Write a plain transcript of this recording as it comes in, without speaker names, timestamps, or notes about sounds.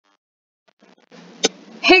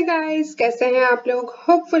Hey guys, कैसे हैं आप लोग।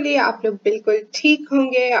 होपफुली आप लोग बिल्कुल ठीक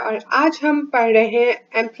होंगे। और आज हम पढ़ रहे हैं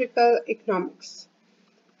एम्पिरिकल इकोनॉमिक्स।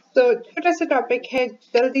 तो छोटा सा टॉपिक है,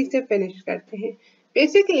 जल्दी से फिनिश करते हैं।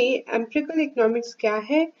 बेसिकली एम्पिरिकल इकोनॉमिक्स क्या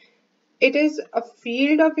है? It is a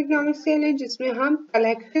field of economics जिसमें हम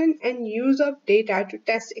collection and use of data to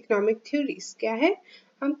test economic theories. क्या है?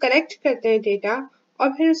 हम कलेक्ट करते हैं डेटा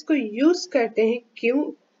और फिर उसको यूज करते हैं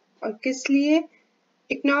क्यों और किस लिए,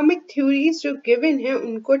 इकोनॉमिक थ्योरीज जो गिवन है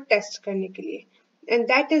उनको टेस्ट करने के लिए। And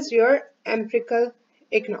that is your empirical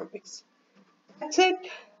economics. That's it.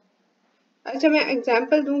 अच्छा, मैं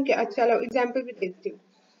एग्जांपल दूं क्या? चलो एग्जांपल भी देखती हूँ।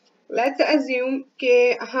 लेट्स अज्यूम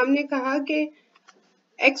कि हमने कहा कि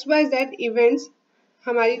XYZ इवेंट्स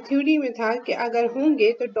हमारी थ्योरी में था कि अगर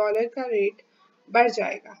होंगे तो डॉलर का रेट बढ़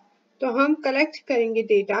जाएगा। तो हम कलेक्ट करेंगे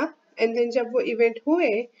डेटा एंड देन जब वो इवेंट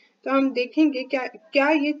हुए तो हम देखेंगे क्या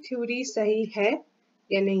ये थ्योरी सही है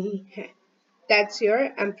या नहीं है। That's your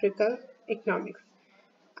empirical economics.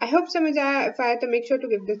 I hope समझ आया। If आया तो make sure to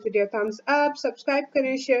give this video a thumbs up, subscribe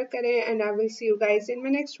करें, share करें, and I will see you guys in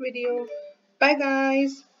my next video. Bye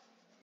guys.